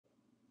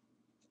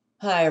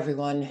Hi,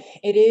 everyone.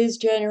 It is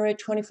January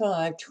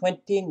 25,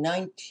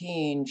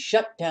 2019.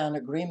 Shutdown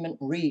agreement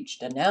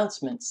reached.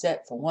 Announcement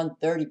set for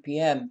 1:30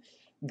 p.m.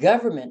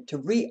 Government to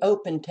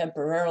reopen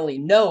temporarily.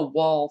 No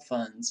wall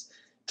funds.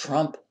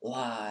 Trump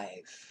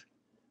live.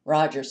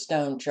 Roger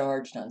Stone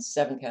charged on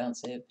 7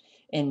 counts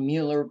in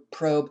Mueller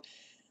probe.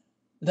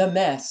 The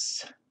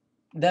mess.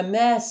 The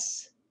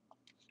mess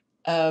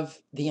of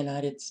the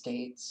United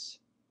States.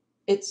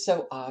 It's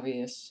so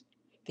obvious.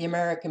 The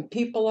American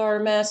people are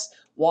a mess.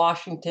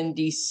 Washington,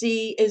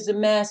 D.C. is a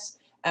mess.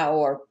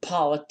 Our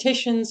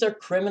politicians are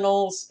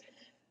criminals.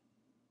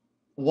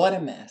 What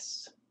a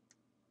mess.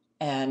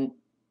 And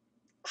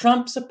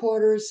Trump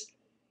supporters,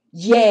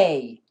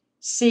 yay.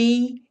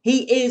 See,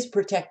 he is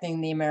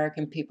protecting the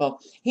American people.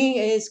 He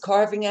is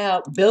carving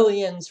out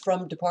billions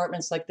from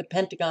departments like the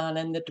Pentagon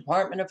and the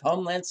Department of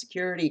Homeland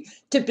Security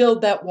to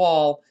build that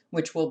wall,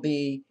 which will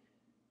be,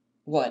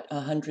 what,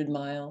 100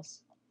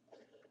 miles?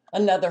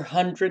 Another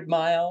 100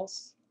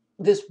 miles.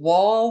 This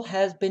wall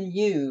has been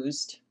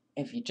used,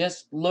 if you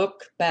just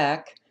look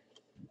back,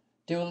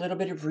 do a little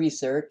bit of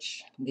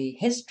research, the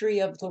history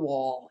of the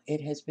wall, it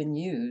has been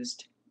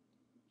used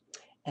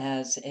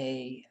as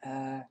a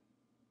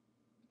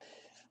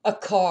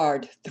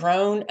card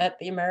thrown at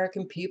the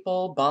American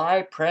people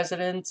by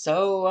presidents.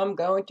 Oh, I'm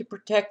going to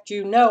protect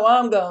you. No,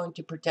 I'm going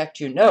to protect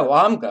you. No,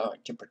 I'm going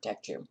to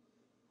protect you.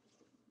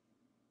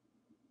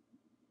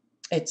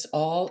 It's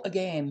all a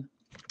game.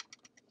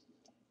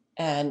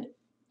 And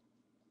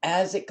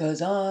as it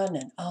goes on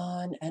and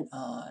on and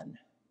on,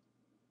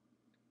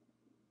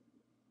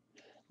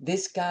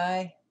 this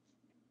guy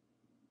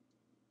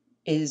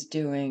is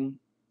doing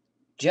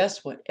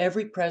just what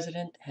every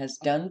president has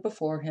done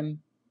before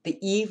him. The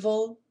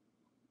evil,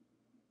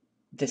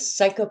 the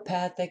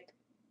psychopathic,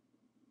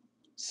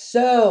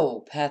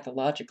 so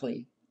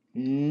pathologically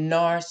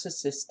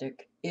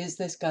narcissistic is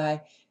this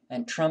guy,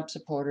 and Trump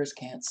supporters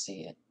can't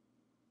see it.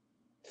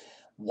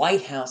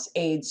 White House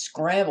aides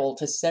scramble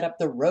to set up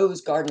the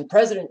Rose Garden.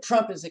 President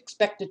Trump is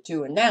expected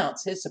to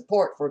announce his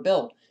support for a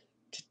bill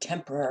to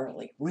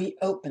temporarily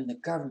reopen the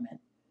government.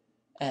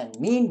 And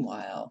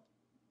meanwhile,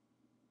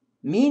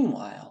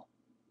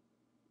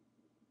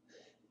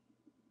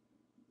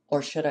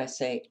 or should I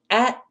say,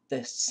 at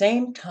the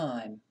same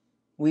time,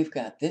 we've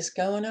got this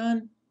going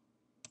on.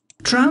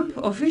 Trump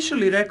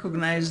officially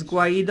recognized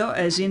Guaido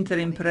as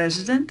interim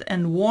president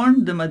and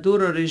warned the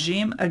Maduro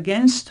regime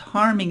against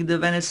harming the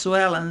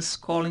Venezuelans,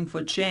 calling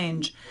for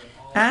change.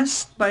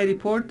 Asked by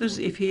reporters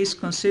if he is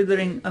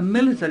considering a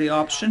military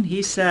option,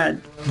 he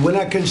said, "We're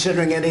not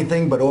considering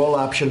anything, but all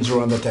options are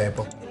on the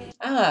table."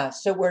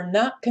 So we're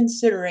not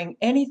considering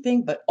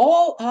anything, but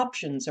all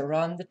options are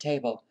on the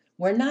table.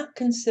 We're not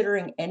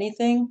considering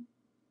anything?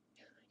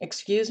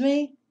 Excuse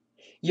me?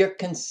 You're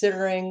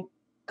considering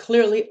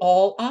clearly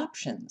all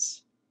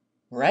options,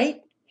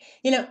 right?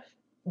 You know,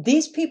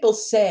 these people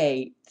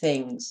say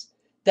things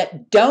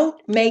that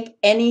don't make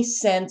any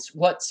sense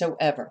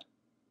whatsoever.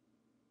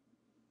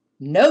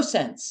 No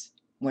sense.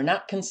 We're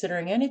not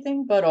considering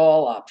anything, but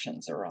all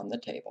options are on the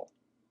table.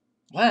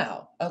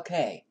 Wow,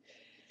 okay.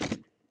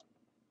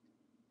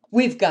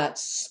 We've got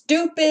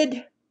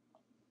stupid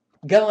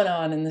going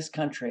on in this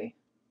country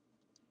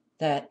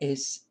that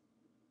is,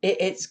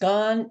 it's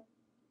gone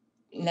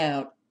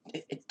now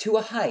to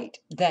a height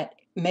that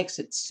makes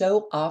it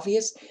so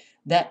obvious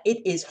that it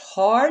is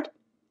hard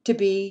to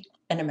be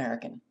an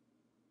American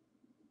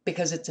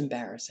because it's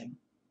embarrassing.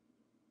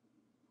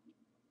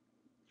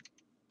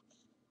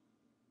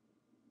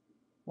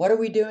 What are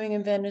we doing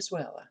in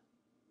Venezuela?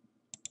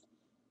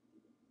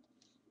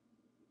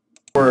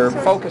 What we're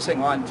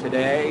focusing on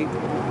today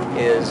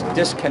is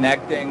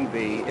disconnecting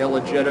the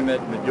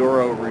illegitimate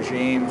Maduro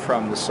regime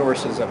from the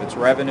sources of its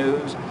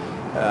revenues.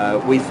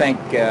 We think,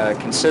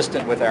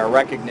 consistent with our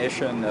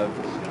recognition of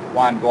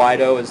Juan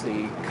Guaido as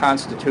the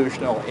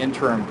constitutional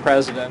interim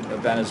president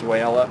of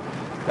Venezuela,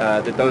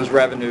 that those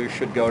revenues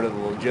should go to the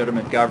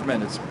legitimate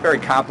government. It's very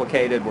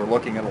complicated. We're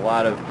looking at a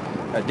lot of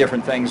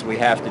different things we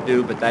have to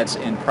do, but that's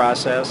in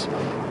process.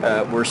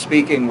 We're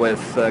speaking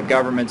with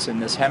governments in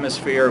this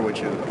hemisphere which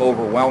have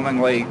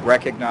overwhelmingly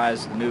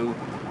recognized the new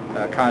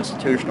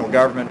constitutional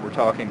government. We're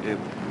talking to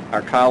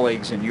our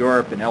colleagues in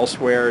Europe and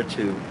elsewhere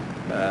to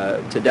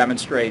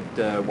demonstrate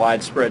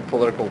widespread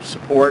political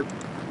support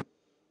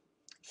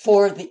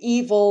For the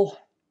evil,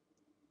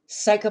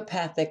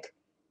 psychopathic,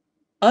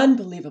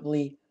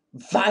 unbelievably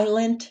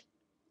violent,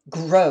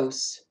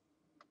 gross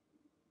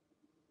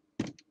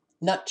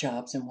nut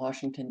jobs in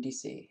Washington,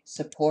 D.C.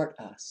 Support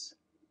us.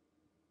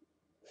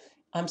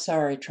 I'm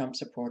sorry, Trump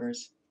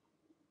supporters.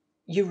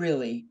 You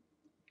really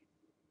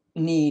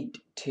need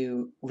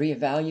to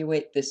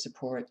reevaluate this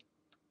support.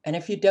 And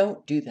if you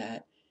don't do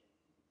that,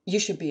 you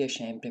should be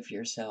ashamed of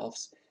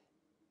yourselves.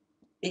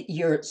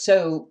 You're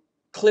so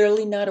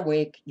clearly not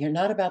awake. You're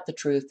not about the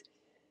truth.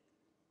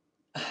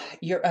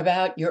 You're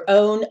about your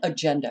own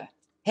agenda.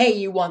 Hey,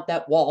 you want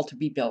that wall to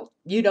be built.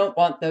 You don't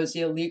want those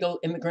illegal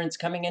immigrants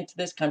coming into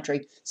this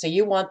country, so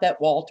you want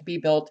that wall to be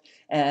built.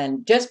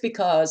 And just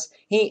because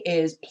he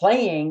is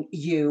playing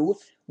you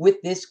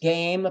with this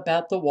game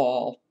about the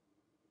wall.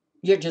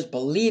 You're just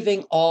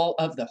believing all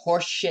of the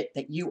horse shit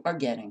that you are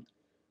getting.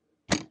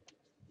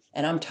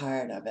 And I'm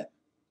tired of it.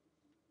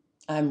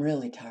 I'm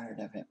really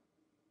tired of it.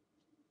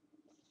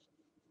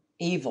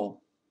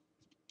 Evil.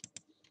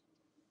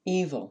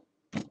 Evil.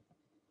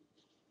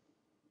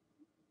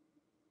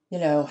 You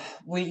know,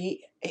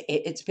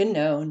 it's been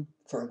known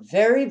for a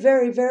very,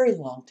 very, very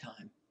long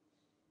time,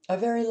 a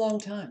very long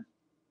time,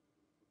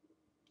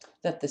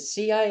 that the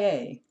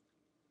CIA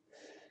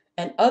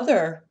and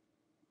other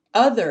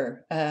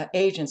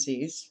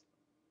agencies,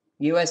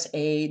 U.S.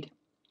 aid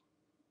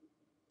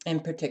in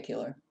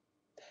particular,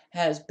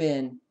 has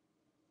been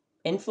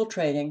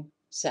infiltrating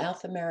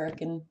South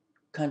American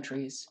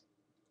countries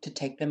to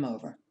take them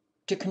over,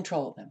 to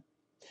control them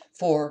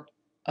for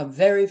a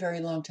very, very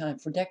long time,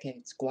 for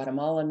decades.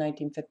 Guatemala,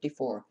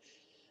 1954,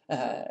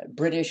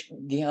 British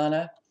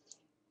Guiana,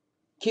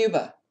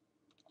 Cuba,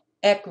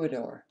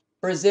 Ecuador,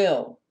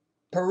 Brazil,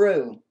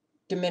 Peru,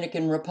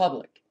 Dominican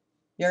Republic,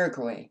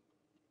 Uruguay,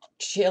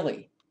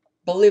 Chile,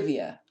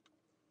 Bolivia,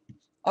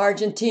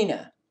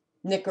 Argentina,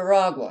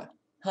 Nicaragua,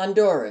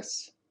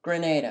 Honduras,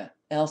 Grenada,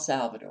 El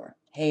Salvador,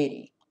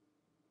 Haiti,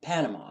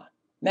 Panama,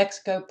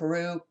 Mexico,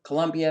 Peru,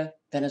 Colombia,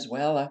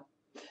 Venezuela.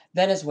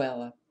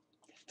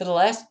 For the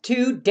last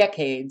 2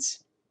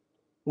 decades,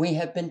 we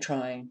have been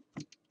trying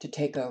to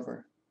take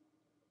over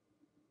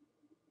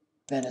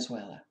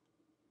Venezuela.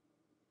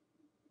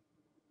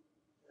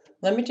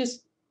 Let me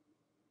just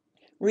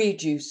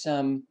read you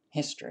some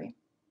history.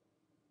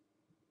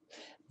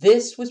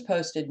 This was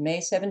posted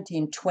May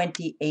 17,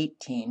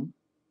 2018.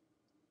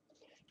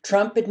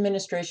 Trump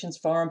administration's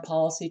foreign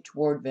policy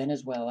toward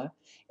Venezuela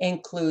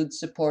includes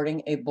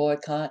supporting a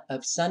boycott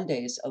of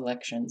Sunday's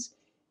elections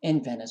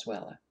in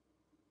Venezuela.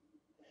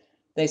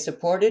 They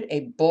supported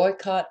a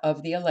boycott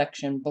of the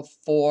election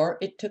before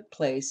it took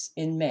place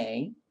in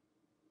May,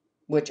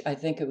 which I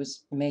think it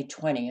was May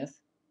 20th,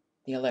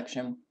 the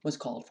election was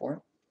called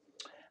for.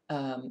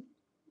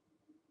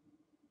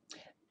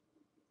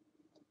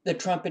 The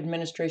Trump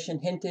administration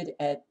hinted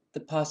at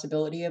the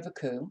possibility of a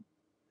coup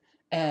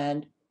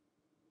and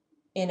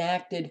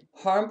enacted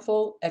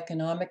harmful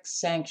economic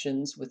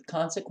sanctions with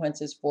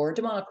consequences for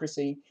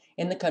democracy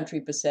in the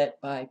country beset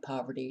by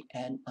poverty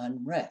and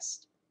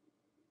unrest.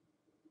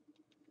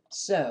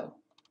 So,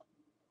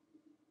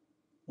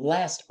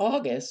 last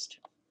August,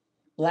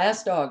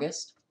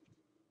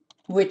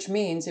 which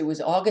means it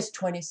was August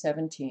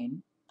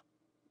 2017,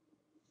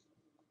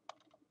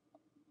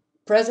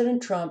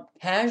 President Trump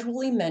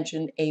casually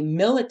mentioned a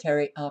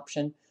military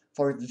option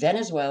for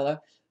Venezuela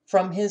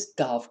from his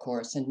golf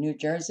course in New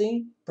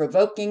Jersey,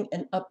 provoking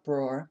an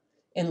uproar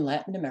in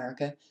Latin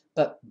America,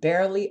 but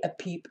barely a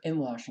peep in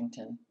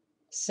Washington.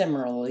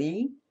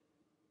 Similarly,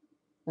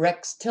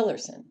 Rex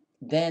Tillerson,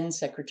 then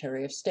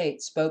Secretary of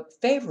State, spoke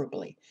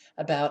favorably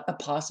about a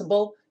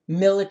possible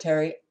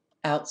military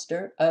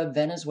ouster of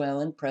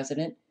Venezuelan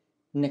President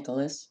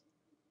Nicolas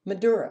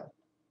Maduro.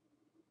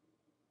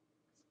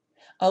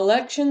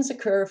 Elections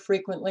occur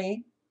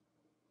frequently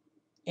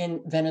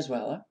in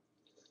Venezuela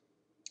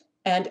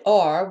and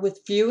are,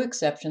 with few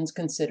exceptions,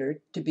 considered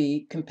to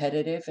be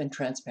competitive and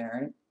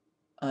transparent.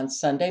 On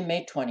Sunday,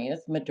 May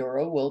 20th,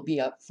 Maduro will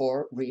be up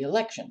for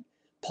re-election.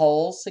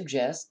 Polls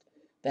suggest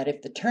that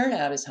if the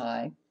turnout is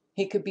high,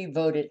 he could be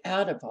voted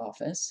out of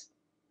office.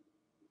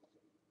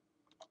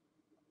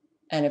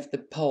 And if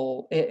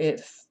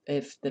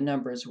the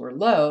numbers were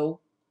low,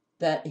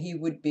 that he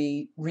would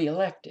be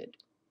re-elected.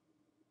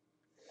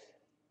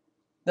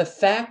 The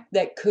fact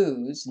that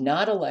coups,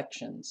 not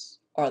elections,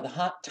 are the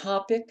hot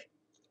topic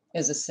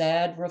is a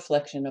sad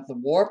reflection of the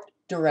warped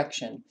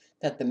direction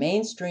that the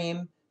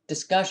mainstream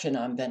discussion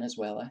on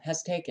Venezuela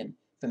has taken.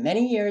 For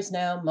many years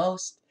now,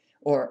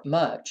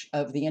 much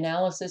of the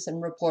analysis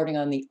and reporting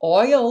on the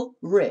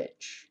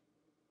oil-rich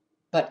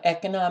but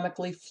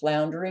economically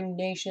floundering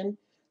nation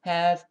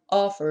have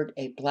offered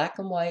a black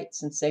and white,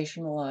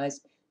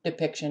 sensationalized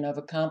depiction of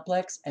a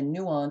complex and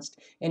nuanced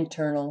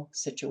internal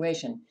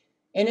situation.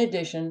 In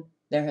addition,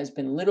 there has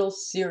been little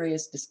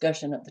serious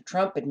discussion of the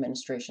Trump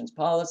administration's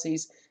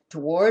policies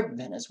toward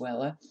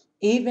Venezuela,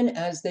 even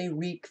as they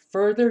wreak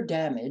further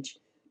damage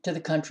to the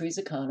country's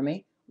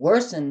economy,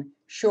 worsen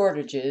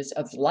shortages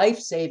of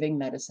life-saving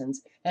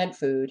medicines and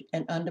food,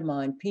 and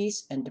undermine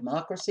peace and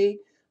democracy.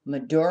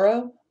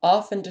 Maduro,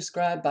 often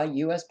described by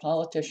U.S.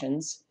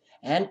 politicians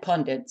and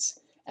pundits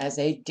as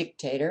a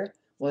dictator,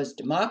 was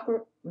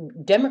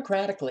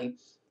democratically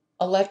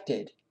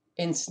elected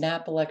in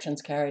snap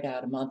elections carried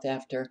out a month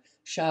after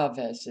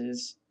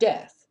Chavez's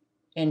death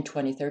in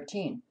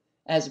 2013.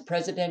 As a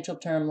presidential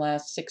term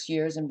lasts 6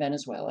 years in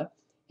Venezuela,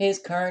 his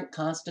current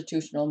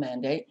constitutional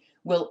mandate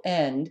will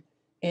end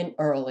in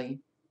early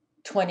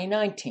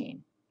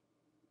 2019.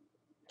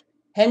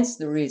 Hence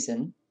the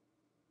reason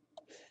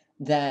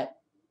that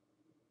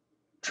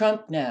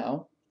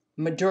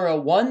Maduro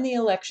won the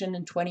election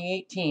in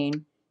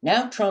 2018.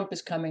 Now Trump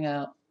is coming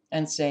out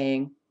and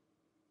saying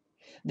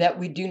that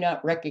we do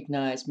not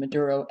recognize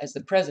Maduro as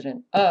the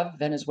president of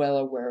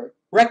Venezuela. We're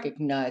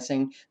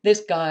recognizing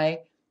this guy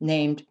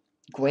named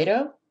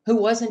Guaido, who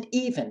wasn't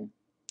even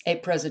a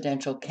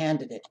presidential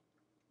candidate.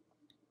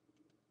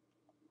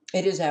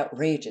 It is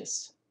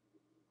outrageous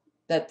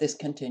that this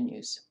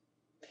continues.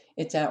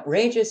 It's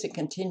outrageous it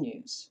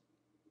continues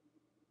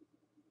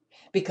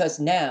because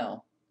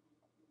now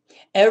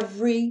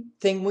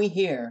everything we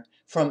hear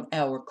from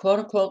our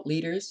quote-unquote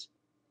leaders,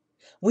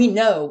 we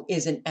know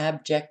is an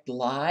abject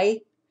lie,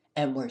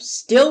 and we're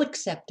still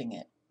accepting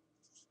it.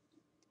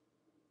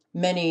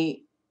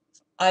 Many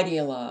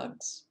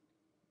ideologues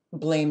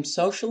blame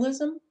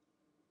socialism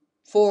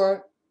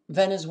for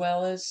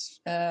Venezuela's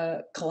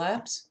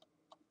collapse.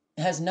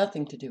 It has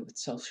nothing to do with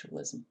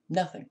socialism,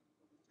 nothing.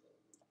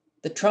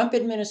 The Trump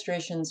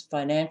administration's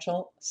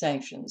financial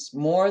sanctions,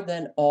 more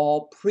than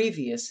all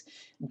previous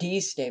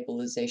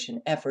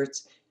destabilization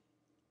efforts,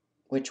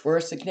 which were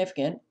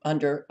significant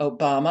under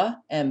Obama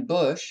and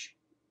Bush,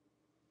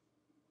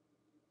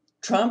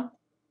 Trump,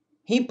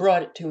 he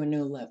brought it to a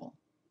new level,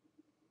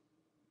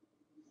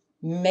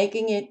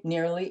 making it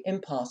nearly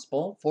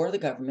impossible for the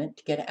government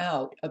to get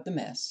out of the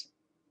mess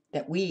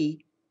that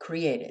we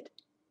created.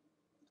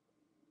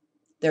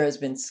 There has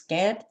been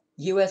scant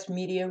U.S.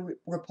 media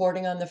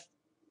reporting on the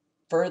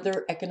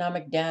further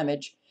economic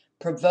damage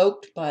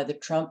provoked by the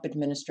Trump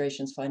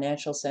administration's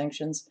financial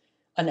sanctions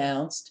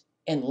announced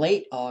in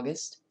late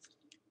August,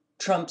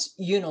 Trump's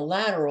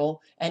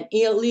unilateral and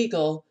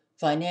illegal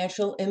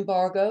financial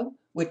embargo,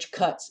 which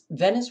cuts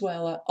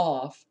Venezuela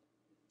off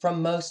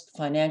from most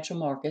financial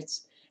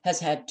markets,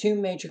 has had two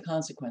major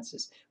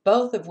consequences,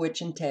 both of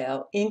which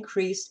entail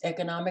increased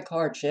economic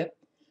hardship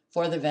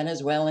for the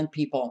Venezuelan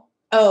people.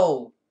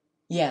 Oh,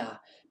 yeah,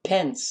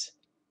 Pence,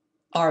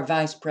 our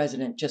vice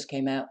president, just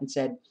came out and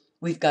said,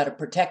 we've got to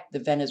protect the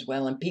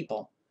Venezuelan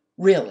people.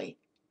 Really?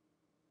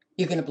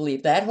 You're going to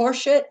believe that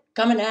horseshit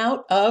coming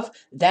out of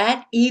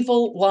that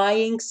evil,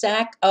 lying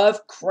sack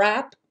of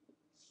crap?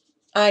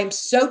 I'm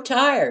so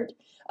tired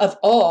of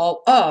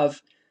all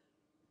of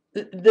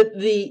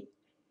the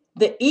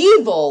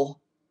evil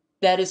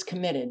that is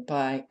committed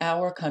by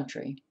our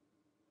country.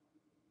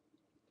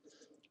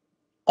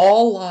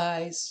 All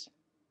lies,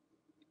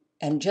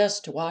 and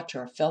just to watch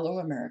our fellow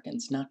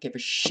Americans not give a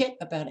shit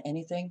about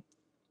anything.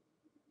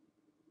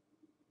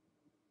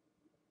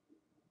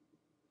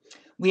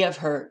 We have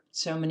hurt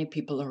so many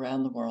people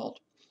around the world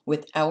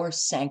with our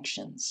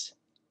sanctions.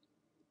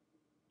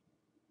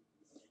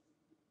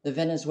 The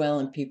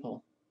Venezuelan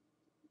people.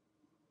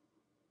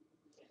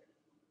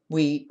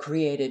 We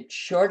created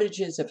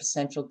shortages of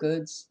essential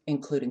goods,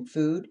 including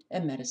food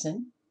and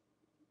medicine.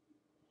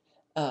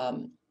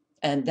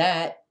 And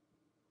that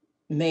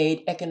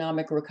made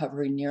economic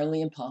recovery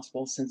nearly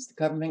impossible since the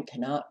government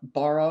cannot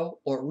borrow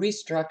or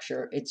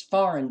restructure its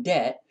foreign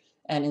debt,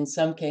 and in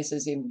some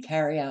cases even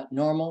carry out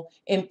normal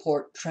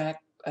import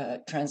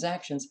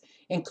transactions,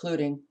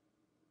 including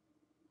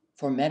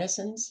for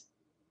medicines.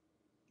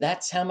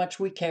 That's how much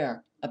we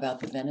care about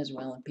the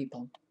Venezuelan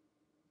people.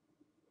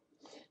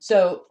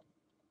 So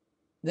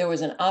there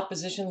was an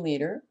opposition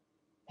leader,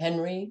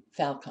 Henry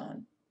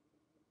Falcon.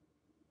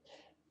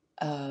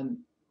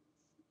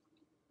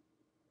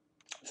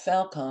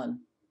 Falcon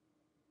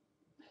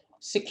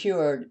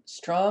secured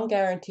strong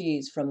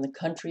guarantees from the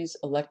country's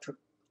electoral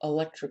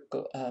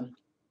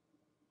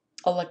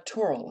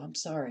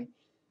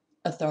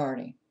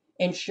authority,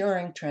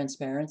 ensuring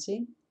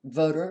transparency,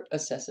 voter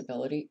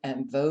accessibility,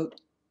 and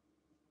vote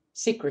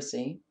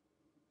secrecy,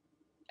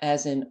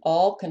 as in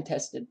all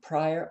contested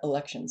prior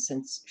elections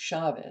since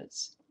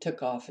Chavez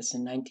took office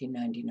in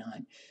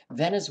 1999.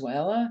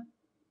 Venezuela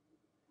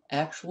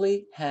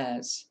actually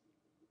has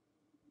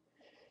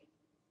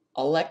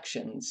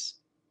elections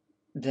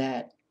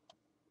that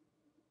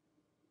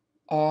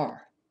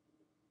are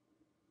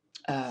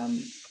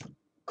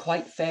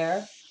quite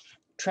fair,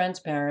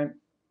 transparent,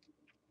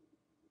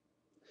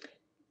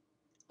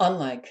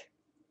 unlike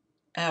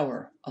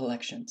our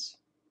elections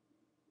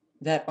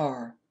that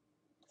are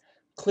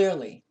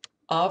clearly,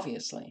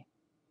 obviously,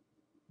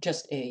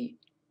 just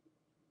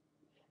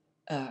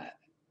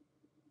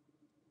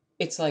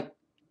it's like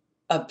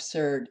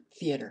absurd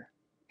theater.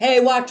 Hey,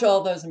 watch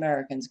all those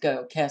Americans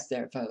go cast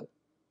their vote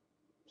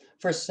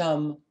for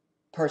some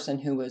person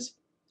who was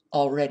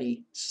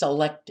already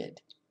selected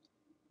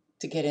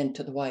to get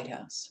into the White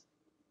House.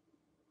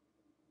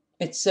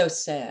 It's so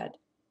sad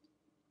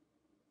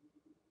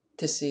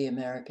to see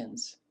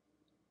Americans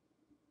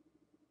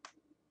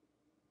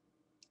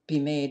be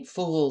made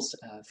fools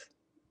of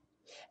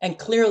and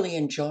clearly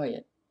enjoy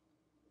it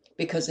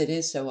because it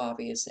is so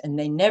obvious and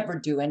they never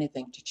do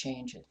anything to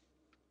change it.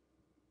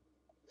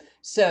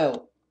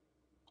 So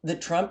the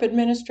Trump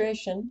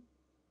administration,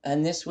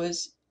 and this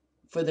was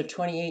for the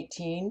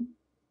 2018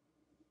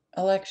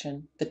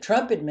 election, the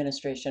Trump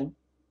administration,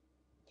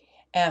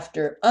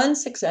 after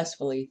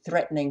unsuccessfully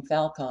threatening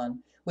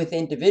Falcon with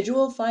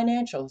individual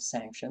financial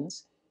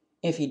sanctions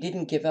if he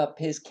didn't give up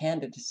his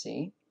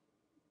candidacy,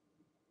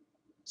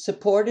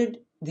 supported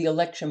the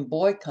election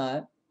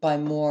boycott by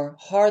more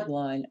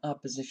hardline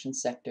opposition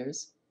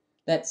sectors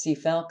that see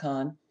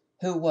Falcon,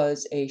 who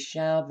was a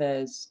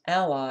Chavez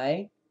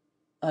ally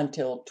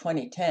until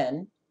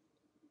 2010,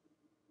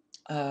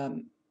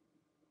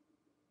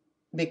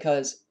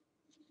 because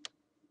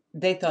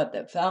they thought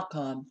that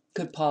Falcon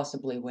could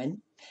possibly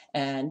win,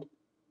 and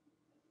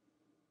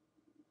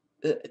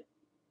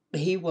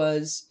he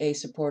was a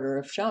supporter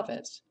of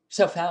Chavez.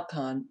 So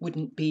Falcon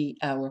wouldn't be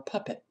our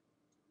puppet.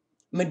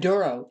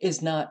 Maduro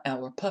is not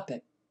our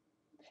puppet.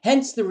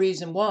 Hence the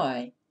reason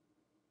why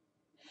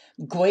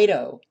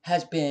Guaido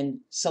has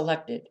been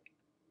selected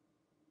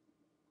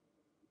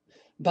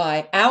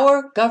by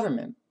our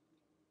government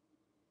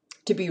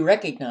to be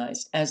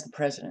recognized as the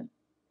president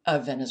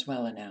of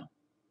Venezuela now.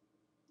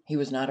 He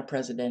was not a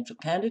presidential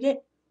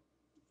candidate.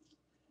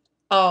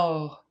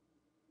 Oh,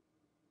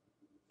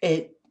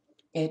 it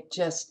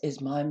just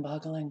is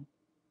mind-boggling.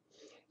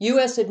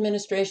 U.S.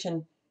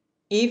 administration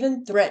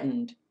even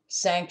threatened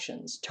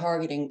sanctions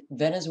targeting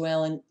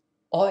Venezuelan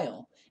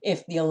oil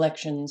if the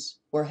elections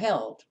were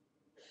held.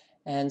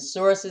 And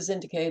sources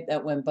indicate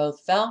that when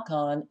both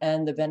Falcon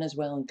and the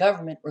Venezuelan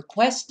government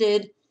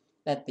requested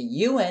that the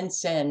UN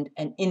send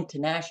an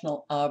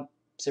international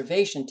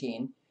observation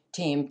team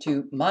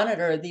to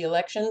monitor the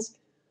elections,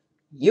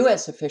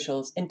 U.S.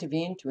 officials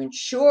intervened to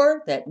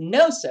ensure that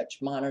no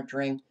such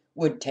monitoring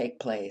would take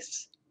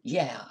place.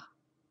 Yeah.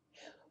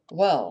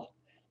 Well,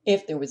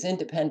 if there was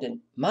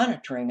independent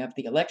monitoring of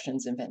the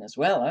elections in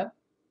Venezuela,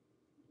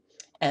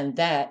 and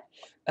that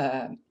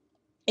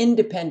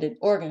independent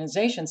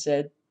organization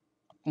said,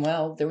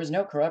 well, there was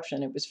no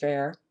corruption, it was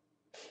fair,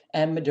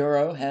 and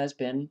Maduro has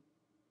been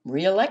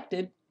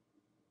reelected,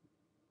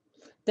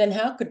 then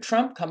how could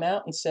Trump come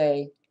out and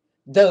say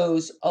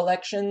those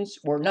elections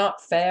were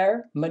not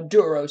fair,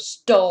 Maduro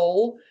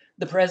stole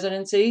the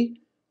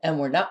presidency, and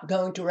we're not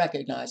going to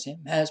recognize him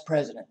as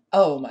president?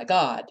 Oh my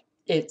God.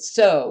 It's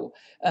so,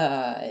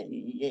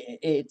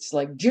 it's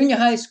like junior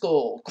high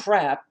school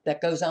crap that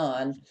goes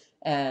on,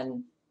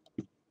 and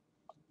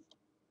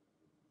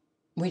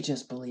we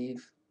just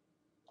believe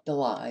the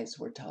lies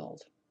we're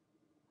told.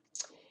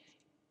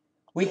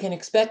 We can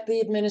expect the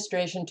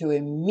administration to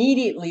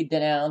immediately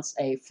denounce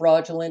a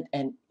fraudulent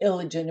and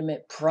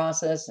illegitimate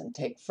process and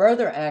take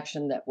further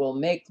action that will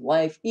make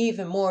life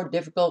even more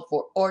difficult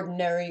for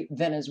ordinary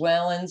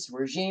Venezuelans.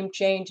 Regime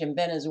change in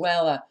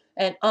Venezuela,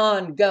 an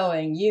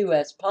ongoing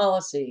U.S.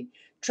 policy.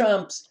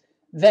 Trump's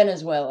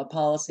Venezuela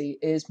policy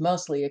is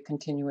mostly a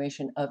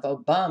continuation of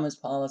Obama's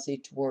policy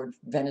toward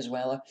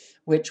Venezuela,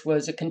 which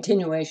was a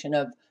continuation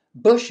of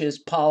Bush's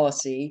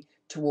policy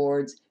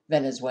towards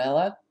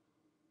Venezuela.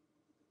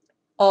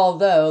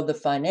 Although the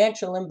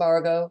financial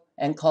embargo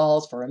and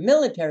calls for a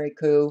military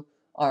coup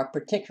are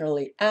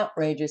particularly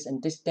outrageous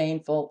and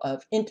disdainful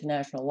of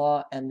international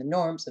law and the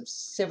norms of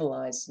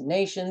civilized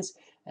nations,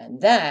 and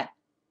that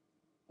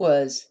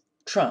was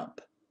Trump.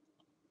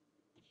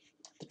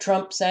 The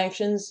Trump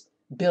sanctions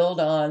build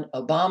on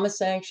Obama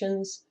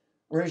sanctions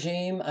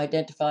regime,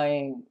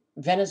 identifying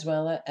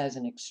Venezuela as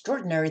an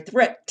extraordinary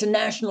threat to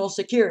national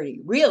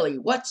security. Really,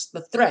 what's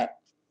the threat?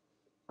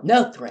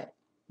 No threat.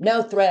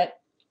 No threat.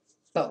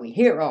 But we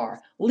hear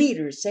our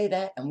leaders say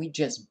that and we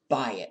just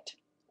buy it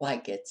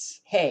like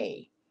it's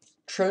hay.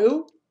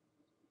 True?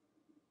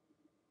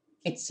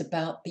 It's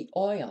about the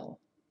oil.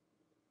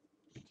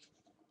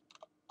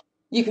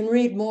 You can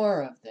read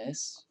more of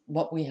this,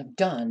 what we have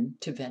done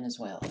to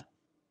Venezuela.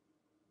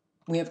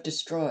 We have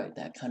destroyed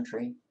that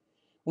country.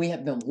 We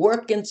have been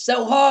working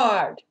so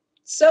hard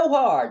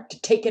to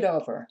take it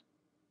over.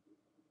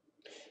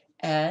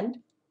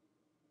 And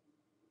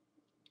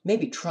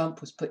maybe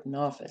Trump was put in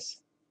office.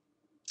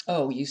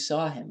 Oh, you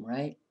saw him,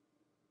 right?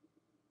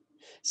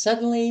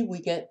 Suddenly we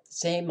get the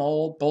same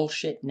old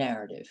bullshit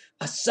narrative.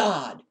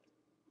 Assad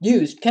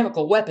used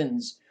chemical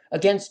weapons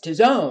against his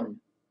own.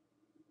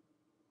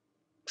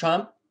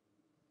 Trump,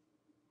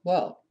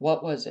 well,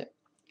 what was it?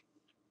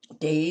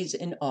 Days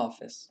in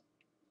office.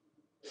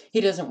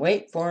 He doesn't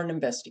wait for an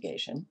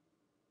investigation.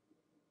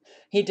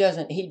 He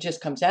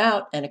just comes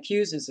out and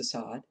accuses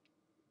Assad.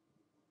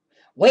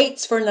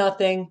 Waits for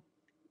nothing.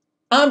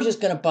 I'm just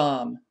going to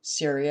bomb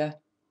Syria.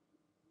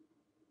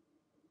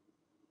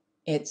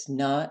 It's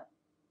not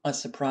a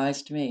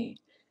surprise to me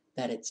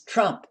that it's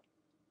Trump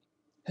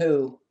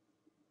who,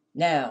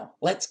 now,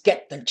 let's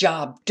get the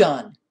job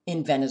done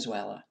in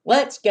Venezuela.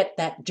 Let's get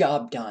that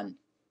job done.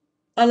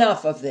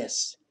 Enough of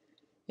this,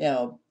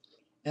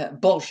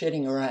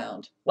 bullshitting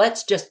around.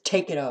 Let's just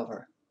take it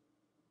over.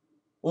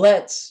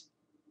 Let's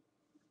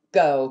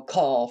go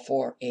call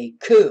for a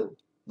coup.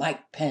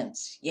 Mike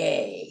Pence,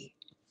 yay.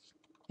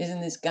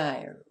 Isn't this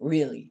guy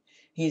really,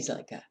 he's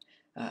like a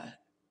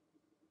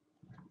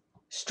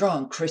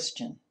strong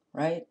Christian,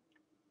 right?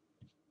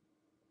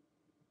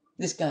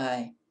 This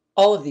guy,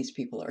 all of these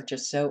people are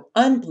just so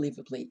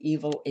unbelievably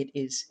evil. It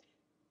is,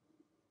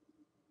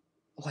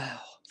 wow.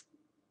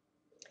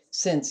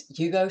 Since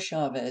Hugo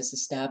Chavez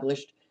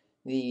established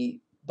the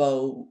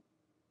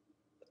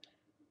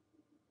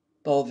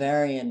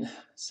Bolivarian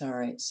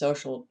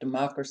social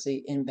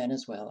democracy in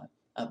Venezuela,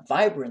 a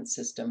vibrant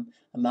system,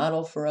 a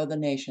model for other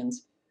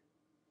nations,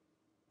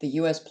 the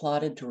U.S.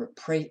 plotted to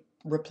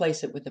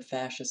replace it with a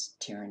fascist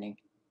tyranny.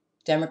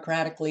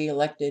 Democratically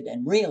elected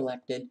and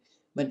re-elected,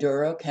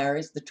 Maduro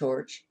carries the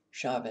torch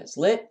Chavez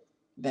lit.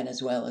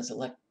 Venezuela's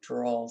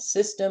electoral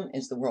system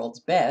is the world's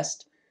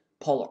best.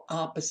 Polar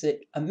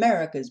opposite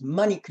America's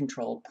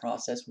money-controlled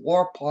process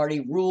war party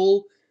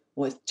rule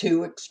with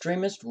two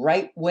extremist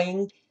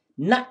right-wing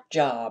nut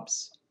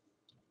jobs.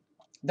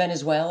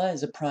 Venezuela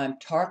is a prime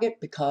target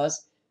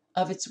because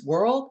of its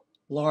world's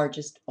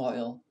largest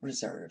oil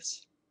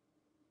reserves.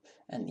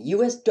 And the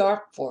U.S.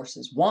 dark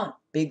forces want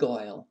big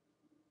oil.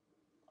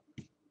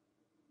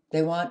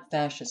 They want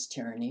fascist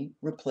tyranny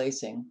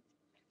replacing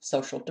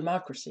social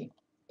democracy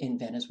in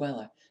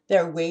Venezuela.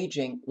 They're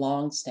waging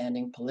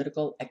long-standing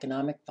political,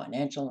 economic,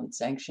 financial, and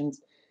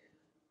sanctions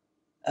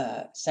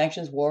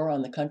war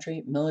on the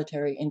country.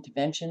 Military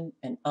intervention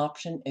an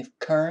option if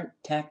current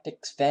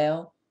tactics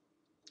fail.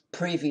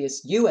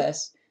 Previous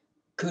U.S.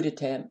 coup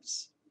d'etat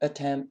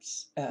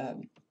attempts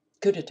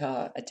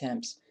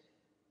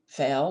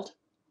failed.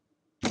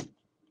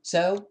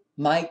 So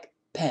Mike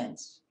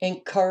Pence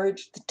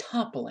encouraged the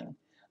toppling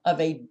of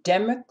a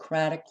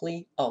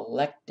democratically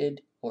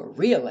elected or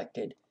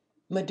re-elected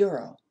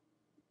Maduro.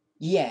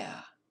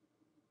 Yeah.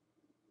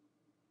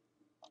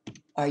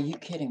 Are you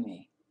kidding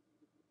me?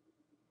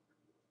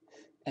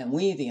 And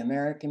we, the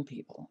American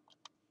people,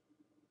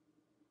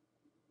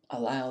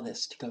 allow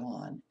this to go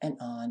on and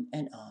on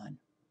and on.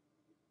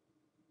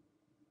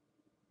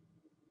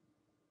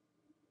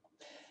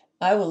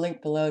 I will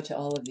link below to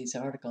all of these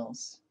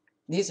articles.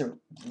 These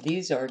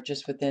are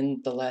just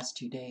within the last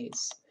 2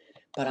 days.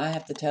 But I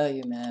have to tell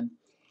you, man,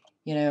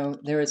 you know,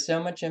 there is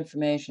so much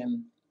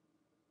information,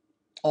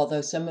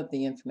 although some of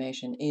the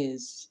information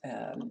is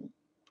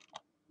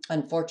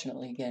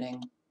unfortunately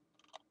getting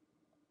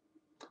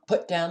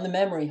put down the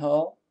memory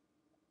hole.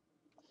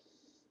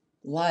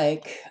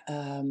 Like,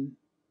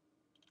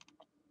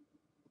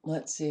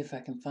 let's see if I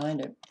can find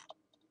it.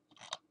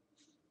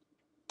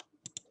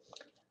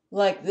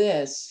 Like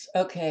this.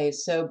 Okay,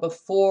 so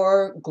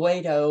before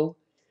Guaido,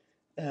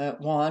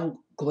 Juan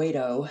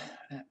Guaido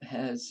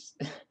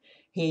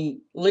he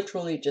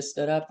literally just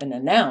stood up and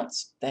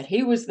announced that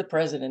he was the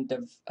president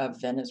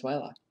of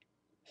Venezuela.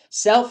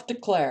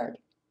 Self-declared.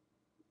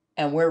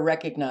 And we're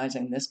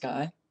recognizing this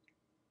guy.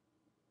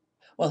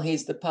 Well,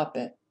 he's the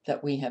puppet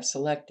that we have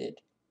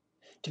selected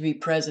to be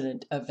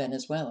president of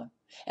Venezuela.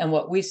 And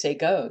what we say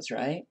goes,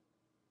 right?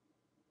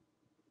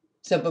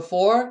 So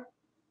before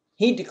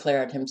he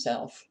declared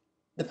himself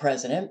the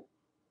president,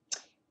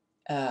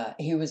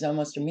 he was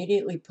almost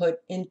immediately put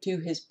into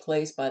his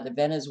place by the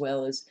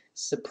Venezuela's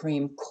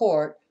Supreme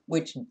Court,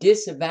 which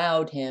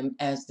disavowed him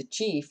as the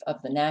chief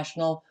of the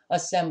National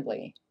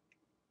Assembly.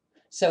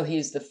 So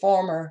he's the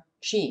former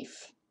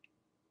chief.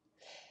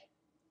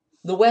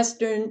 The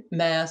Western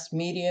mass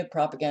media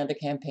propaganda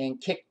campaign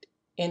kicked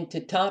into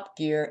top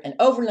gear and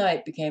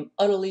overnight became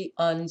utterly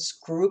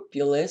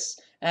unscrupulous.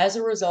 As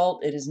a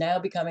result, it is now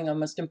becoming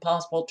almost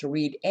impossible to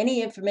read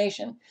any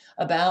information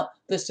about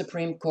the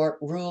Supreme Court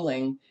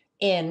ruling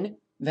in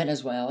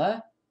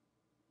Venezuela.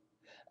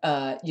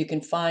 You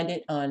can find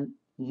it on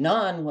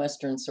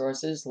non-Western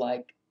sources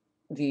like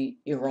the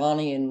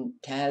Iranian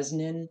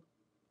Tasnim.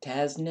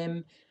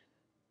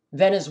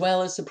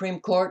 Venezuela's Supreme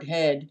Court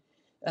head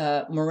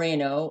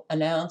Moreno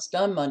announced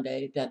on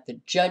Monday that the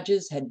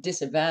judges had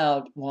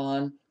disavowed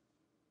Juan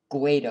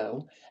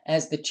Guaido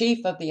as the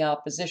chief of the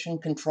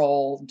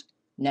opposition-controlled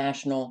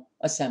National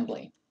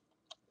Assembly.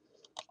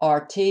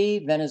 RT,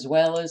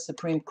 Venezuela's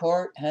Supreme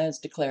Court, has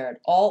declared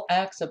all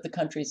acts of the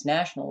country's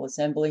National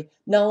Assembly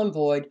null and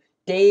void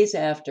days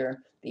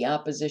after the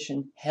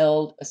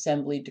opposition-held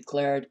assembly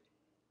declared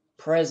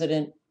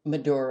President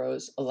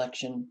Maduro's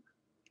election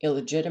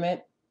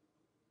illegitimate.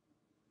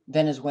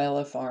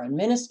 Venezuela foreign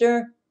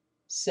minister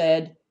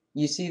said,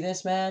 you see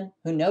this man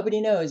who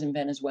nobody knows in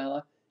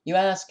Venezuela? You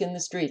ask in the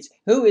streets,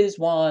 who is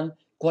Juan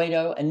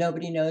Guaido? And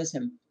nobody knows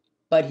him.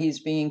 But he's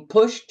being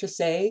pushed to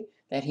say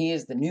that he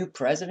is the new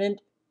president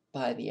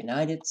by the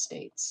United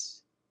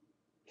States.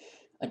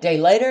 A day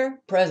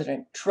later,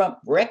 President Trump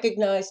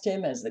recognized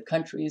him as the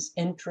country's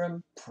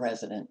interim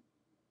president.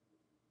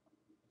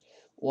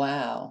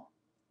 Wow.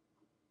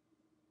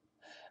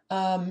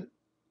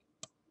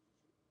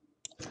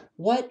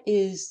 What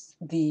is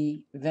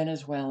the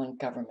Venezuelan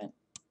government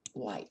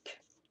like?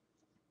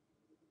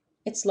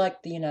 It's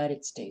like the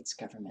United States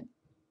government.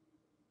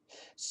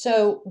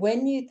 So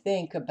when you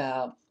think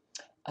about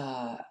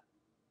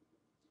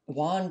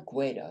Juan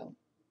Guaido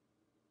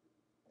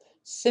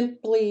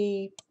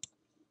simply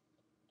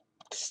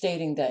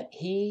stating that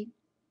he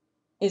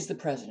is the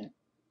president,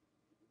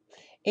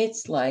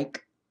 it's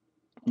like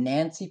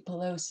Nancy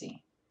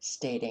Pelosi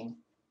stating,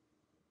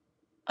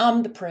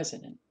 I'm the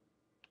president.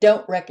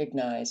 Don't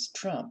recognize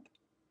Trump.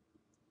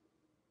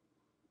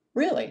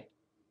 Really?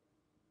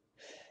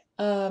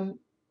 And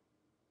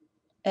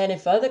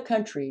if other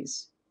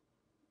countries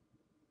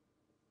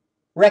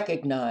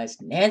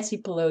recognized Nancy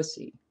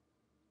Pelosi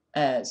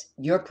as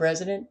your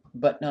president,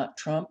 but not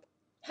Trump,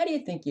 how do you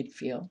think you'd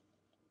feel?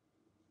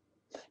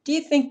 Do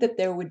you think that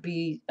there would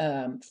be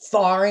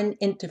foreign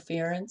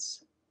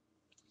interference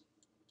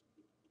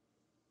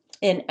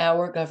in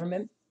our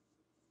government?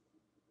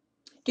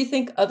 Do you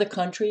think other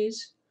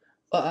countries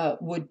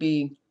would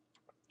be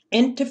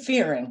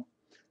interfering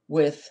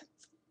with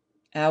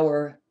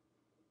our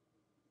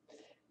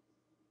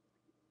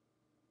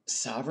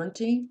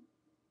sovereignty?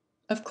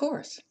 Of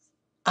course.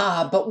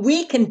 But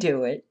we can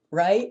do it,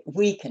 right?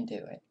 We can do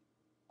it.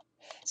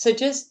 So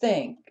just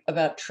think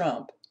about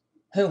Trump,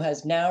 who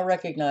has now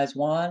recognized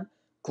Juan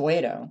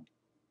Guaido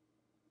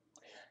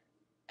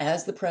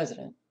as the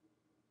president,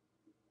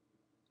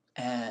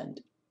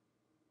 and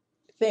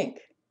think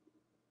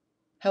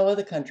how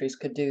other countries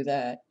could do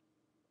that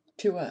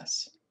to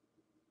us.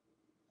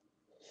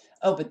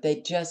 Oh, but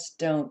they just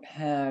don't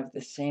have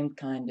the same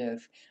kind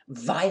of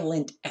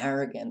violent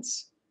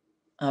arrogance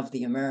of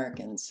the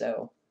Americans,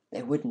 so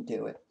they wouldn't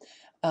do it.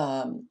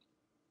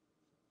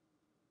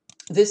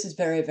 This is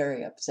very,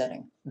 very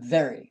upsetting.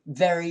 Very,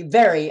 very,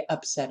 very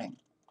upsetting.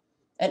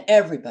 And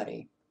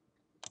everybody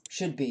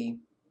should be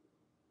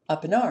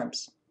up in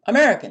arms.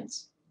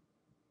 Americans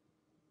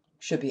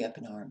should be up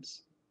in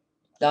arms.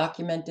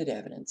 Documented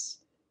evidence.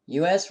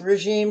 U.S.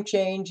 regime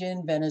change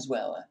in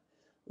Venezuela.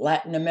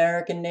 Latin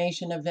American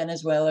nation of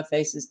Venezuela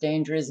faces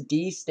dangerous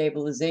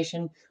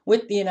destabilization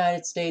with the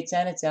United States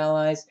and its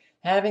allies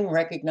having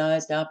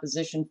recognized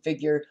opposition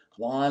figure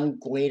Juan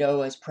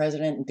Guaido as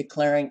president and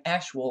declaring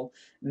actual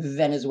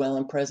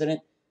Venezuelan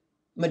president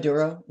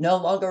Maduro no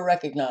longer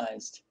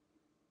recognized.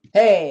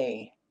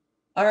 Hey,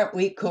 aren't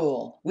we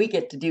cool? We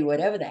get to do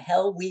whatever the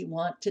hell we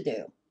want to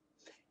do.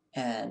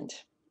 And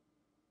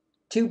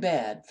too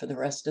bad for the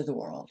rest of the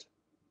world.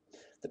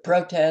 The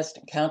protest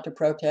and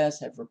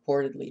counter-protests have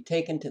reportedly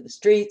taken to the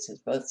streets as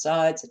both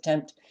sides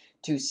attempt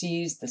to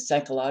seize the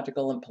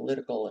psychological and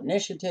political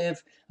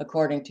initiative,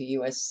 according to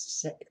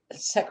U.S.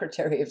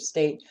 Secretary of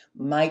State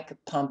Mike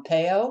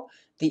Pompeo.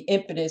 The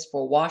impetus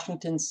for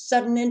Washington's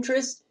sudden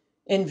interest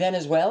in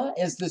Venezuela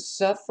is the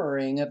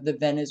suffering of the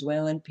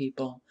Venezuelan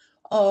people.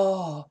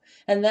 Oh,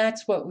 and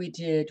that's what we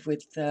did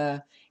with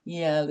the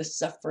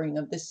suffering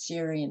of the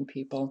Syrian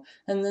people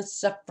and the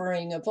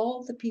suffering of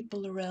all the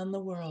people around the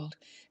world.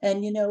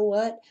 And you know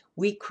what?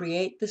 We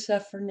create the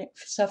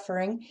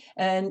suffering,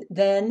 and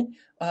then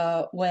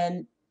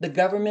when the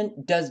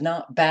government does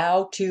not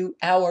bow to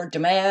our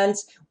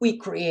demands, we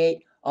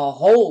create a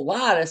whole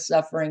lot of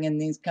suffering in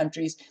these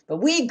countries. But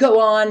we go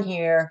on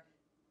here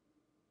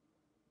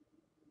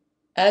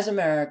as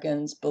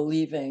Americans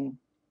believing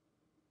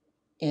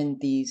in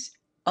these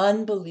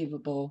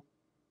unbelievable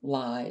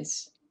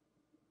lies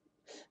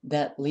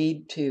that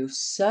lead to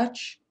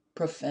such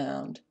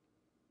profound,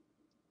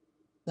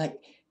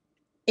 like,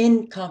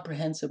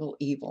 incomprehensible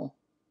evil.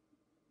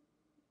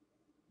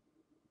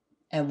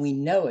 And we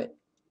know it.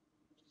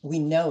 We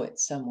know it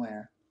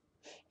somewhere.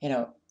 You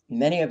know,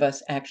 many of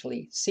us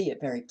actually see it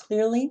very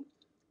clearly.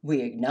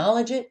 We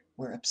acknowledge it.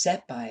 We're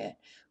upset by it.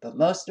 But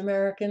most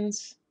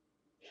Americans,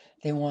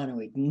 they want to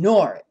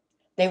ignore it.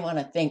 They want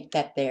to think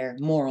that they're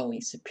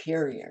morally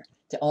superior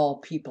to all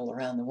people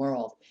around the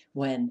world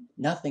when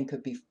nothing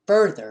could be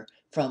further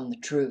from the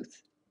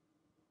truth.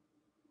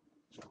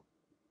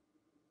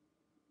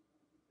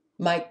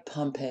 Mike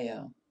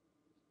Pompeo.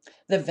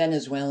 The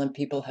Venezuelan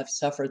people have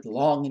suffered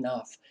long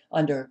enough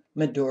under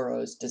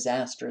Maduro's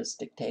disastrous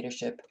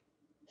dictatorship.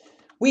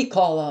 We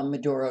call on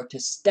Maduro to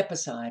step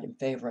aside in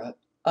favor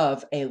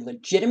of a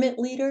legitimate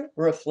leader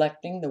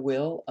reflecting the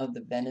will of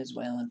the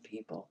Venezuelan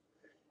people.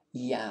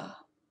 Yeah.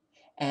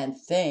 And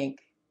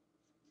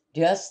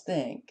just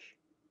think,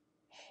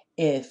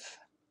 if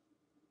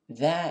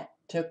that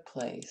took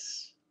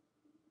place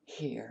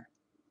here.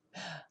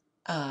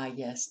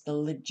 Yes, the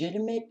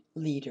legitimate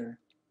leader,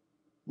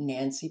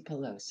 Nancy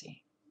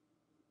Pelosi.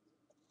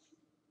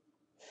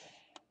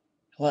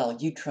 Well,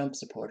 you Trump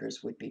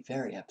supporters would be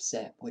very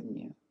upset, wouldn't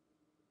you?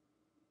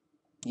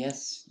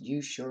 Yes,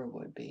 you sure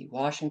would be.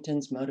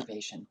 Washington's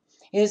motivation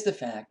is the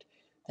fact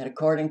that,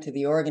 according to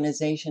the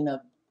Organization of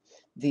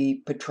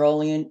the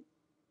Petroleum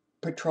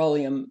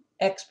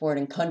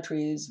Exporting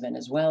Countries,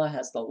 Venezuela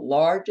has the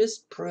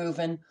largest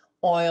proven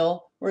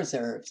oil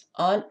reserves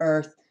on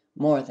earth,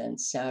 more than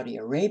Saudi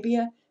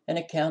Arabia, and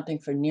accounting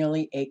for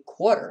nearly a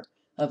quarter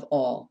of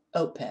all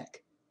OPEC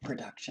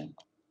production.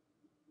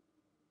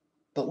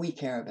 But we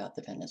care about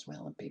the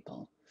Venezuelan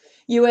people.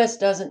 U.S.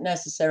 doesn't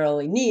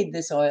necessarily need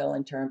this oil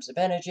in terms of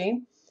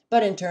energy,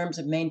 but in terms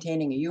of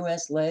maintaining a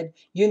U.S.-led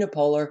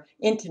unipolar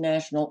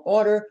international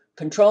order,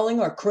 controlling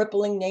or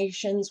crippling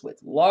nations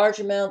with large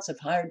amounts of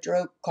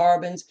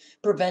hydrocarbons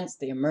prevents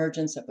the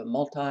emergence of a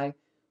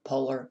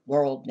multipolar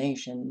world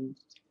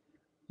nations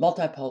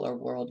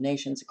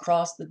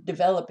across the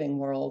developing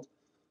world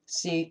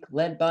seek,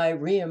 led by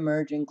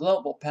re-emerging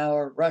global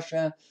power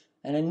Russia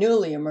and a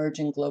newly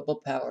emerging global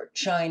power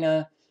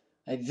China,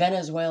 a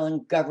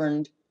Venezuelan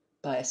governed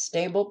by a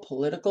stable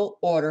political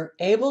order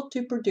able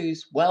to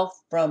produce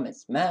wealth from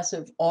its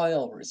massive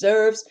oil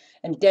reserves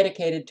and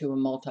dedicated to a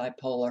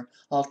multipolar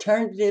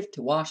alternative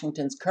to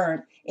Washington's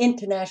current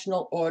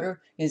international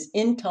order is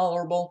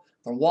intolerable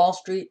for Wall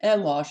Street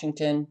and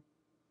Washington.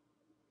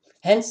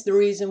 Hence the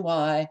reason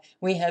why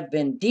we have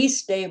been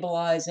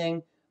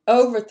destabilizing,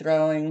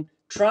 overthrowing,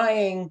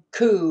 trying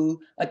coup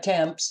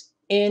attempts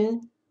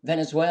in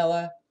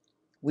Venezuela,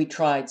 We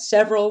tried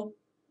several,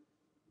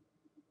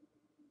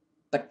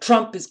 but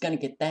Trump is going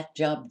to get that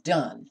job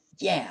done.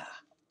 Yeah.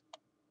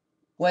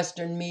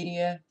 Western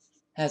media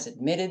has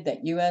admitted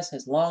that U.S.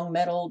 has long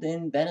meddled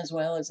in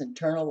Venezuela's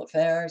internal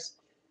affairs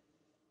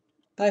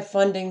by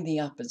funding the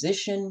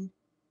opposition.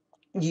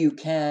 You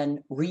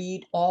can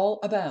read all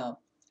about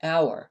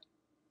our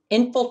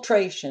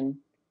infiltration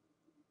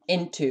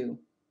into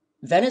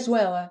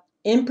Venezuela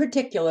in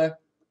particular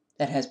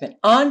that has been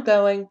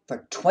ongoing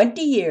for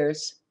 20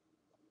 years.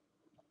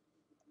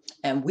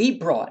 And we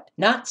brought,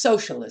 not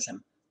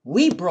socialism,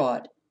 we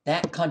brought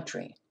that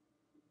country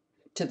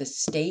to the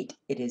state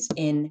it is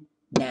in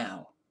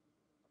now,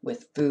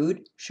 with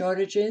food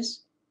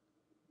shortages,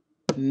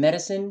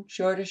 medicine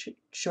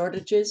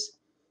shortages.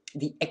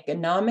 The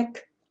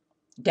economic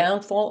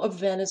downfall of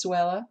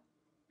Venezuela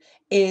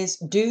is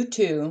due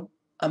to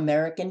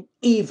American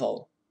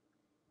evil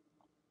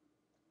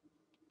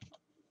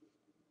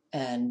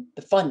and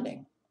the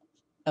funding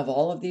of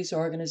all of these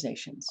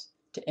organizations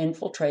to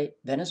infiltrate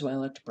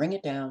Venezuela, to bring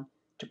it down,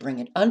 to bring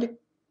it under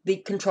the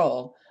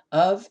control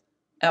of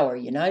our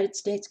United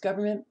States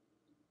government.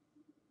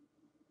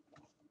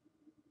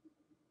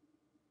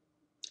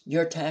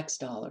 Your tax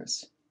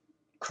dollars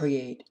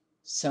create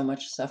so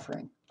much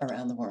suffering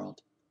around the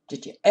world.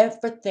 Did you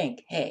ever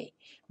think, hey,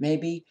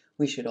 maybe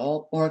we should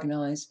all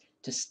organize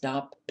to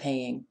stop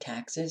paying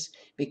taxes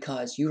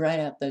because you write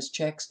out those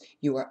checks,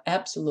 you are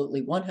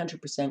absolutely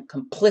 100%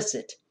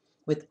 complicit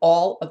with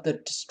all of the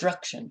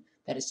destruction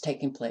that is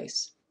taking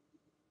place.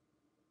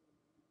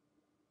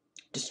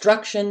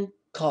 Destruction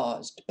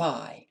caused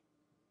by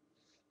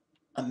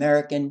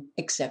American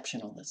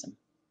exceptionalism.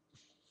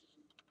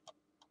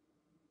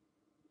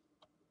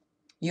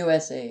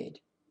 U.S. aid.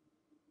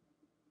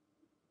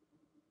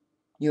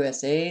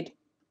 U.S. aid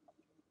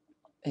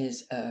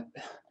is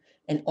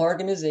an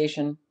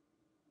organization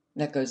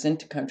that goes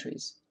into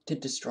countries to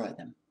destroy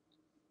them.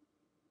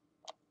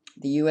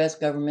 The U.S.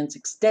 government's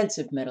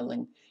extensive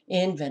meddling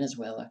in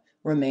Venezuela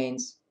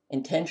remains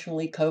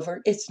intentionally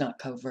covert. It's not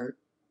covert.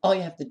 All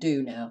you have to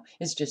do now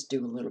is just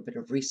do a little bit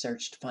of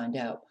research to find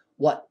out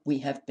what we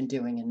have been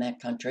doing in that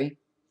country.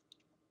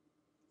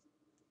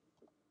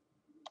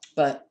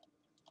 But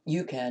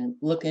you can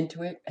look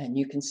into it and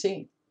you can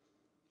see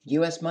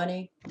U.S.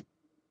 money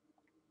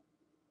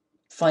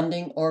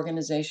funding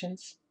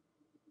organizations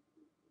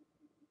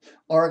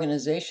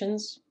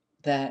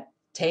that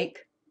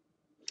take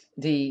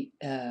their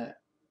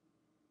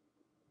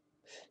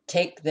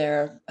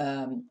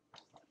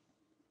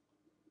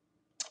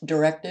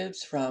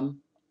directives from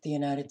the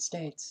United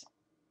States.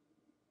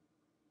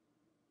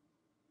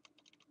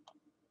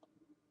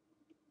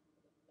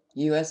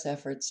 U.S.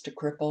 efforts to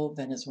cripple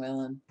the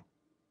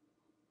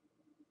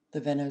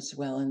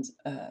Venezuelan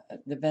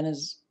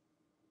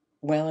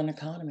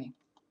economy.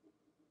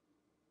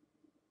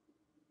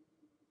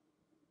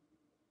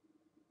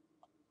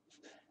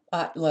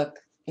 Look,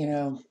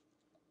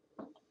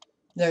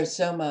 there's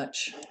so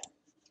much.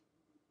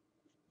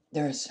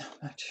 There is so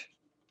much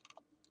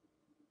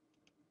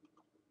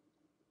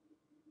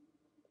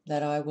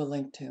that I will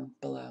link to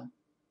below.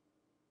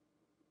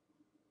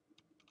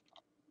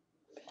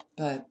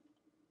 But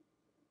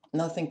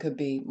nothing could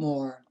be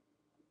more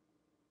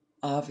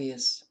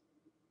obvious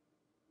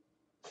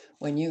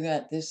when you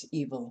got this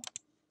evil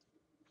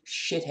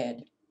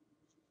shithead,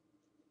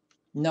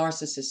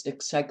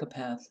 narcissistic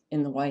psychopath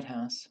in the White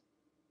House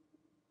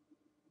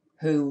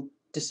who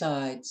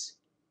decides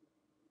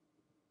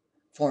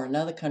for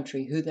another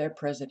country who their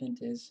president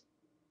is.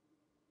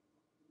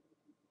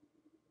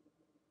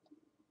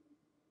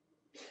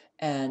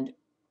 And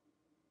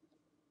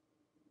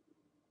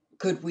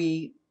could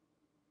we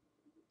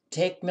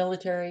take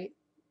military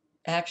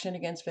action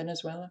against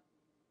Venezuela?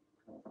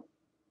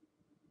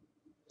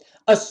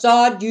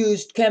 Assad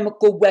used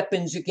chemical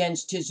weapons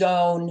against his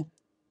own.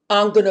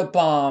 I'm gonna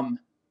bomb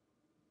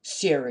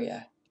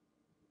Syria.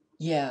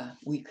 Yeah,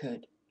 we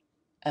could.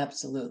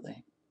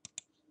 Absolutely.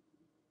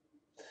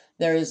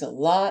 There is a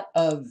lot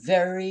of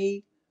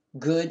very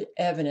good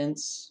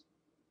evidence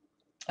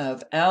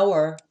of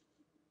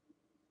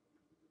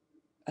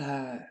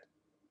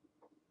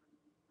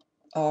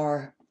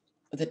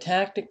the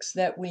tactics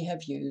that we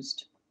have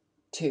used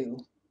to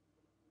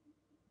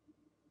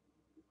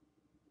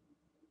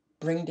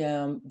bring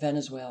down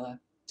Venezuela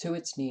to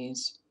its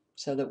knees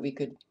so that we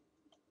could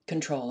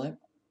control it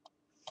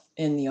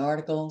in the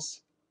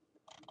articles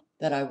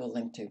that I will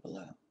link to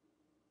below.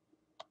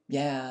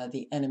 Yeah,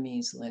 the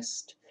enemies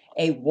list.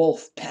 A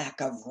wolf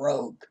pack of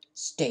rogue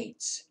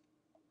states.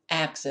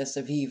 Axis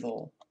of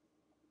evil.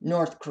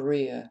 North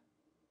Korea.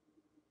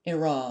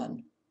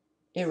 Iran.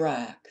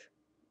 Iraq.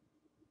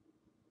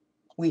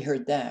 We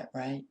heard that,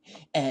 right?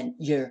 And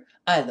you're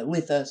either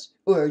with us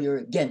or you're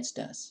against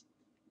us.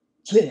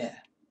 Yeah.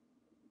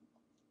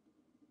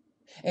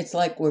 It's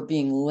like we're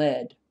being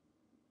led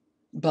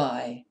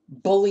by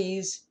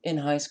bullies in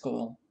high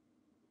school.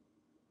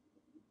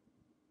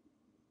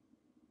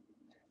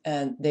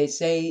 And they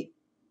say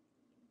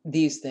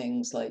these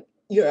things like,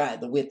 you're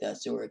either with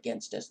us or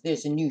against us.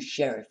 There's a new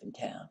sheriff in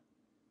town.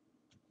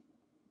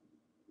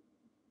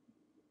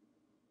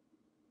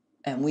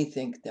 And we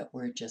think that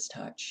we're just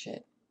hot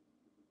shit.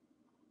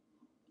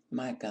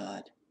 My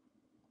God.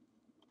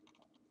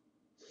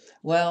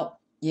 Well,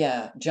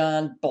 yeah,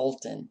 John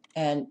Bolton.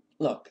 And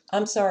look,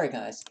 I'm sorry,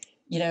 guys.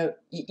 You know,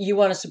 you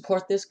want to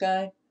support this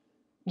guy?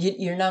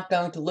 You're not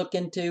going to look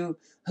into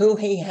who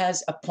he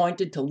has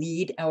appointed to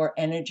lead our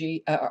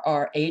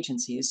our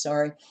agencies,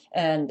 sorry,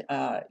 and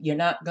you're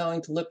not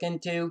going to look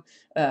into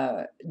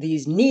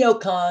these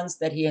neocons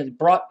that he has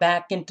brought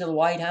back into the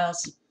White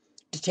House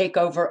to take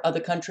over other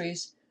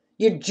countries.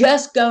 You're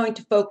just going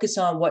to focus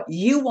on what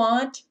you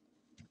want,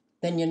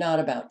 then you're not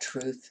about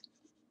truth,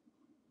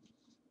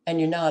 and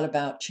you're not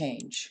about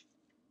change.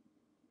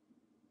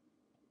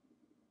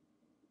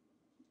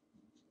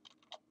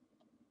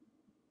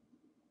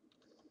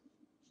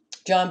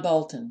 John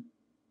Bolton,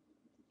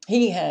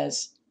 he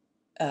has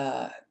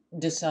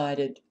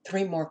decided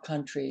 3 more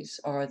countries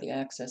are the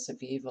axis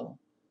of evil: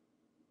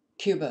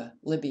 Cuba,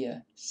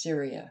 Libya,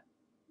 Syria.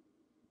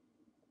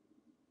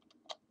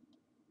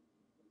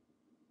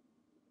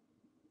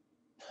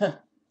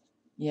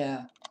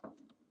 Yeah,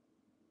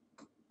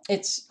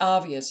 it's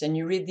obvious, and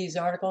you read these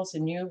articles,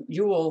 and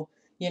you will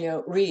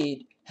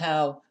read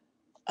how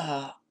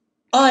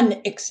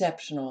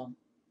unexceptional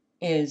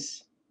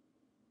is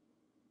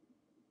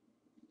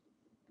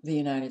the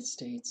United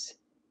States,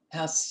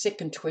 how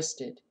sick and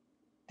twisted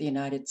the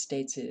United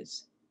States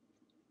is.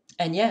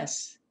 And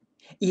yes,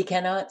 you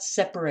cannot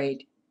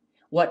separate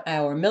what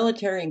our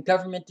military and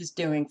government is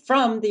doing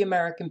from the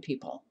American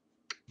people.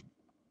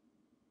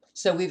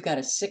 So we've got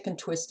a sick and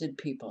twisted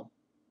people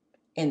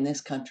in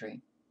this country.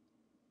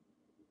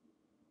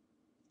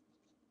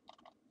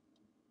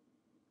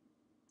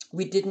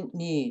 We didn't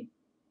need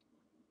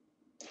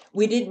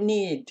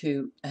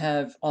to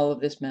have all of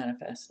this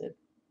manifested,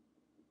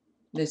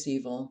 this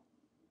evil.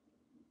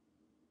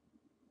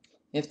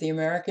 If the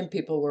American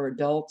people were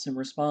adults and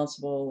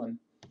responsible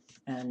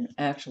and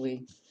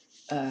actually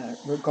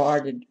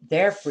regarded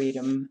their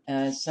freedom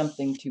as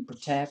something to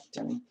protect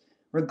and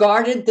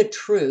regarded the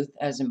truth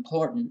as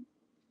important,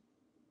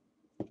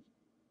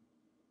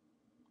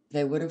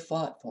 they would have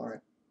fought for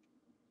it.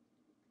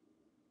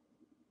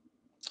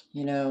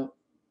 You know,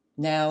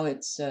 now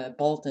it's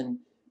Bolton,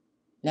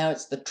 now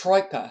it's the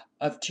troika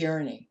of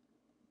tyranny.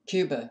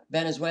 Cuba,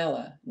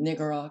 Venezuela,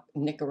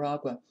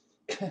 Nicaragua.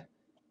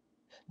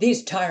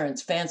 These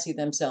tyrants fancy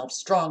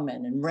themselves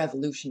strongmen and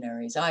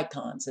revolutionaries,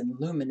 icons and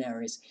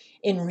luminaries.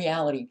 In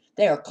reality,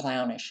 they are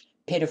clownish,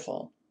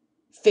 pitiful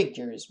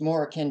figures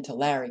more akin to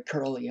Larry,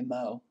 Curly, and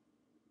Moe.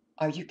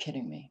 Are you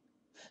kidding me?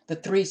 The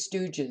 3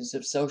 stooges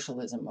of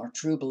socialism are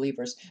true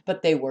believers,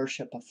 but they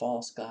worship a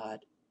false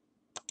god.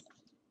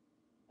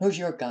 Who's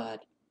your god?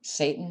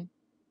 Satan?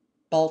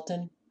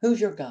 Bolton?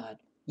 Who's your god?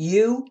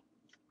 You?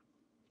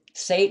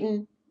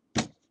 Satan?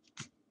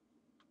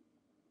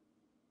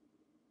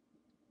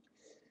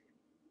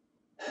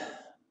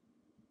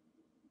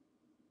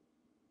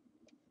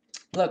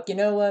 Look, you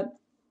know what?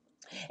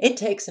 It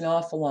takes an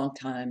awful long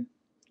time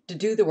to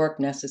do the work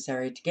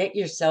necessary to get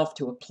yourself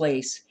to a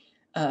place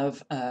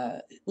of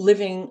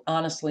living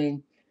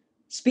honestly,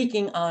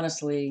 speaking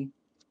honestly,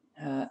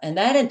 and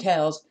that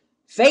entails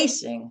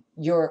facing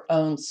your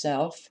own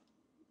self.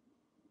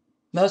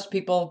 Most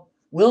people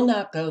will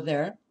not go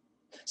there,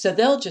 so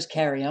they'll just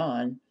carry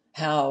on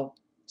how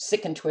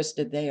sick and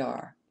twisted they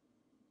are.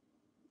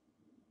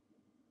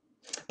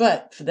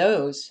 But for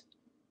those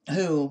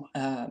who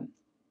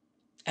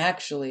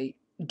actually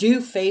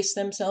do face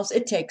themselves,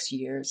 it takes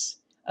years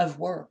of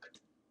work,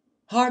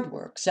 hard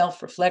work,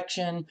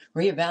 self-reflection,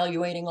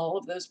 reevaluating all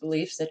of those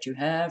beliefs that you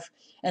have,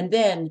 and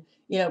then,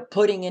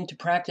 putting into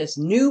practice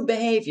new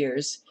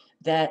behaviors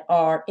that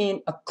are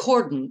in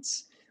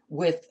accordance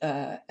with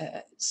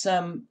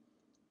some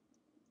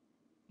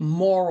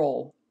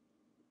moral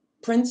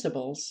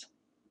principles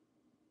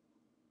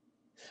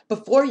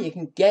before you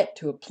can get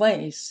to a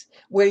place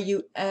where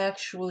you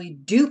actually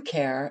do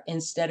care,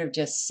 instead of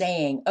just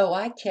saying, oh,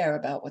 I care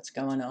about what's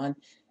going on.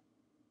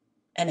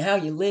 And how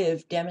you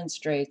live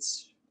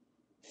demonstrates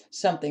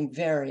something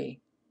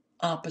very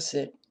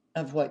opposite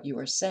of what you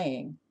are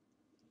saying.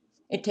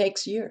 It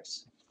takes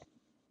years.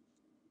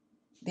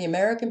 The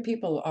American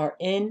people are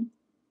in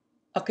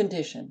a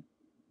condition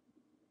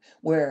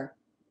where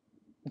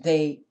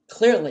they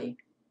clearly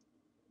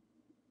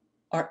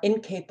are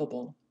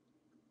incapable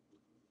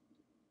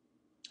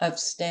of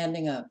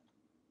standing up,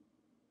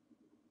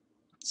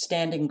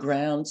 standing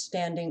ground,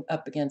 standing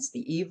up against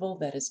the evil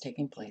that is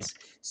taking place.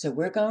 So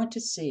we're going to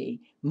see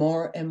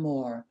more and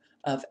more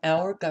of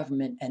our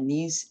government and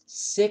these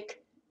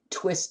sick,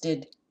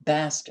 twisted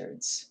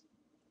bastards,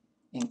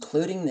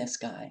 including this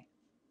guy,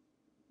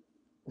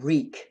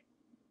 wreak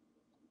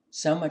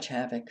so much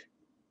havoc.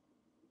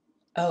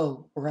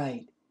 Oh,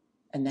 right.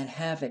 And that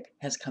havoc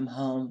has come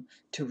home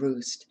to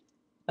roost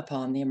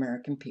upon the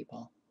American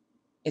people.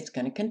 It's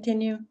going to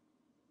continue.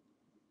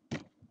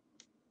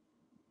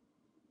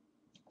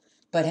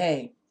 But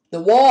hey, the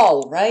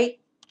wall,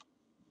 right?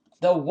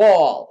 The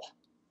wall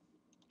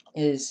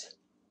is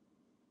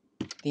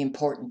the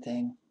important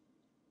thing.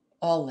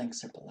 All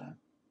links are below.